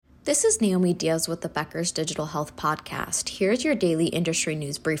This is Naomi Diaz with the Becker's Digital Health Podcast. Here's your daily industry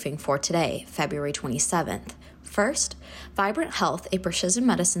news briefing for today, February 27th. First, Vibrant Health, a precision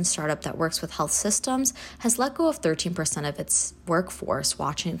medicine startup that works with health systems, has let go of 13% of its workforce,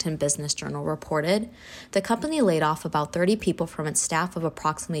 Washington Business Journal reported. The company laid off about 30 people from its staff of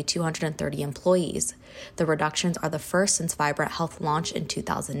approximately 230 employees. The reductions are the first since Vibrant Health launched in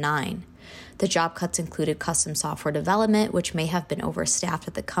 2009. The job cuts included custom software development, which may have been overstaffed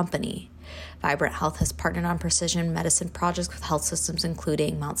at the company. Vibrant Health has partnered on precision medicine projects with health systems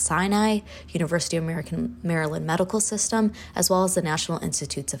including Mount Sinai, University of Maryland Medical System, as well as the National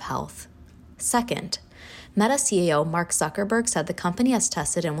Institutes of Health. Second, Meta CEO Mark Zuckerberg said the company has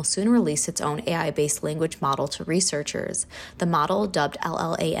tested and will soon release its own AI-based language model to researchers. The model, dubbed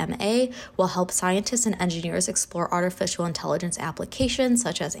LLaMA, will help scientists and engineers explore artificial intelligence applications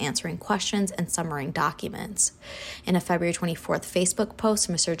such as answering questions and summarizing documents. In a February 24th Facebook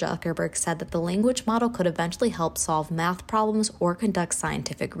post, Mr. Zuckerberg said that the language model could eventually help solve math problems or conduct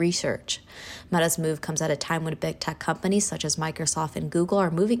scientific research. Meta's move comes at a time when big tech companies such as Microsoft and Google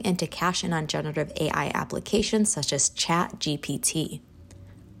are moving in to cash in on generative AI applications such as ChatGPT.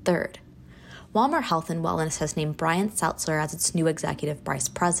 Third, Walmart Health and Wellness has named Brian Seltzer as its new executive vice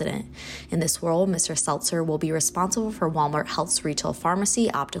president. In this role, Mr. Seltzer will be responsible for Walmart Health's retail pharmacy,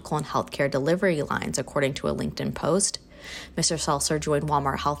 optical, and healthcare delivery lines, according to a LinkedIn post. Mr. Seltzer joined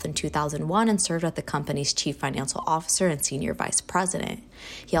Walmart Health in 2001 and served as the company's chief financial officer and senior vice president.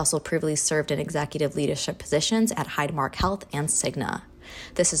 He also previously served in executive leadership positions at Highmark Health and Cigna.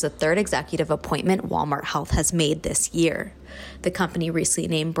 This is the third executive appointment Walmart Health has made this year. The company recently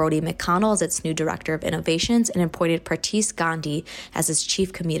named Brodie McConnell as its new director of innovations and appointed Pratis Gandhi as its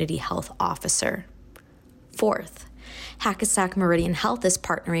chief community health officer. Fourth, Hackensack Meridian Health is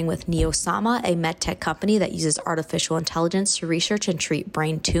partnering with Neosama, a medtech company that uses artificial intelligence to research and treat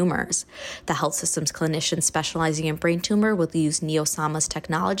brain tumors. The health system's clinicians specializing in brain tumor will use Neosama's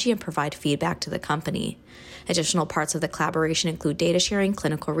technology and provide feedback to the company. Additional parts of the collaboration include data sharing,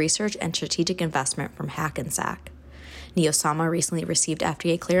 clinical research, and strategic investment from Hackensack. Neosama recently received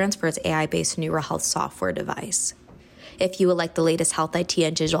FDA clearance for its AI-based NeuroHealth software device. If you would like the latest health IT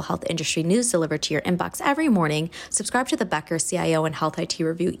and digital health industry news delivered to your inbox every morning, subscribe to the Becker's CIO and Health IT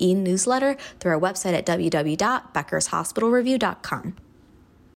Review e-newsletter through our website at www.beckershospitalreview.com.